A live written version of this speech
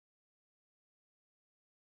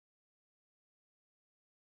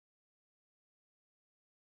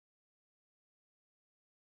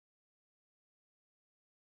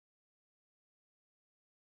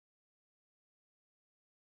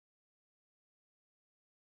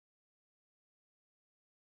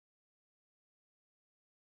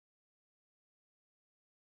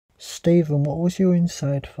Stephen, what was you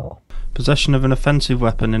inside for? Possession of an offensive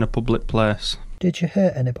weapon in a public place. Did you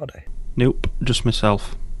hurt anybody? Nope, just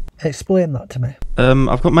myself. Explain that to me.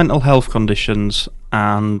 I've got mental health conditions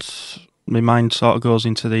and my mind sort of goes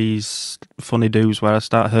into these funny do's where I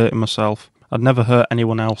start hurting myself. I'd never hurt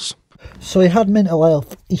anyone else. So you had mental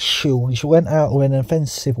health issues, you went out with an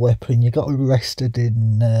offensive weapon, you got arrested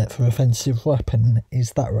for offensive weapon,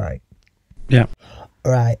 is that right? Yeah.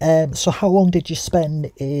 Right, so how long did you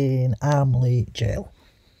spend in Armley Gaol?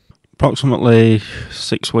 Approximately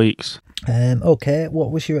 6 weeks. Okay, what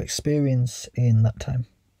was your experience in that time?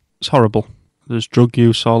 It's horrible. There's drug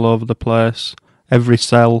use all over the place. Every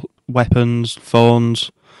cell, weapons,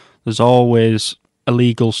 phones. There's always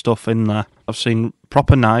illegal stuff in there. I've seen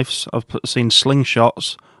proper knives. I've seen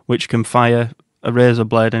slingshots which can fire a razor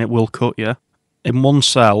blade and it will cut you. In one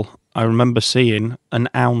cell, I remember seeing an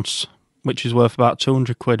ounce, which is worth about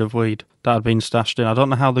 200 quid of weed that had been stashed in. I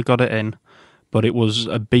don't know how they got it in, but it was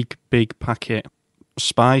a big, big packet.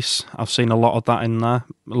 Spice, I've seen a lot of that in there.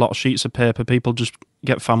 A lot of sheets of paper. People just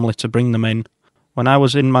get family to bring them in. When I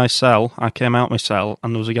was in my cell, I came out my cell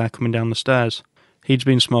and there was a guy coming down the stairs. He'd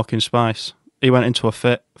been smoking spice. He went into a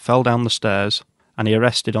fit, fell down the stairs, and he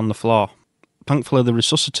arrested on the floor. Thankfully, they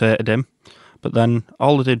resuscitated him, but then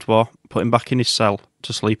all they did was put him back in his cell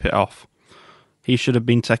to sleep it off. He should have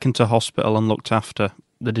been taken to hospital and looked after.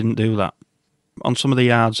 They didn't do that. On some of the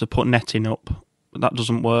yards, they put netting up, but that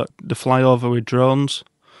doesn't work. They fly over with drones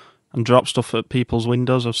and drop stuff at people's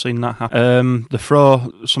windows. I've seen that happen. They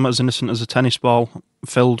throw something as innocent as a tennis ball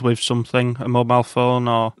filled with something, a mobile phone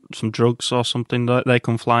or some drugs or something, they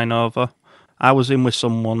come flying over. I was in with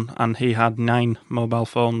someone and he had 9 mobile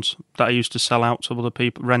phones that I used to sell out to other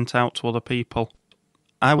people, rent out to other people.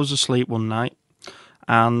 I was asleep one night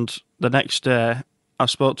and the next day I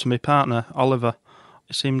spoke to my partner, Oliver.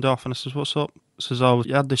 He seemed off and I says, "What's up?" He says, "Oh,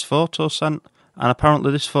 you had this photo sent." And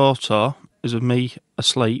apparently this photo is of me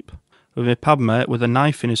asleep with my pad mate with a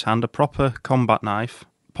knife in his hand, a proper combat knife,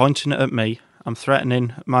 pointing it at me and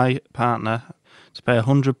threatening my partner to pay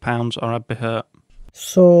 £100 or I'd be hurt.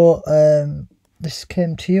 So, this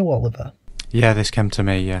came to you, Oliver? Yeah, this came to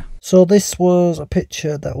me, yeah. So this was a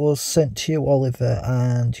picture that was sent to you, Oliver,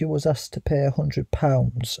 and you was asked to pay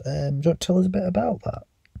 £100. Do you want to tell us a bit about that?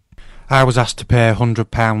 I was asked to pay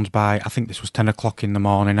 £100 by, I think this was 10 o'clock in the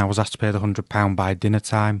morning, I was asked to pay the £100 by dinner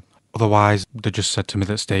time. Otherwise, they just said to me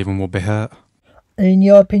that Stephen would be hurt. In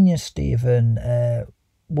your opinion, Stephen,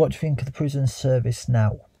 what do you think of the prison service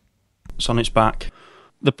now? It's on its back.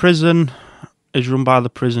 The prison is run by the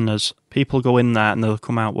prisoners. People go in there and they'll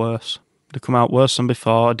come out worse. They come out worse than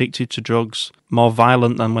before, addicted to drugs, more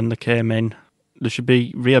violent than when they came in. They should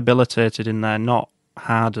be rehabilitated in there, not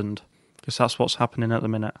hardened, because that's what's happening at the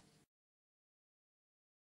minute.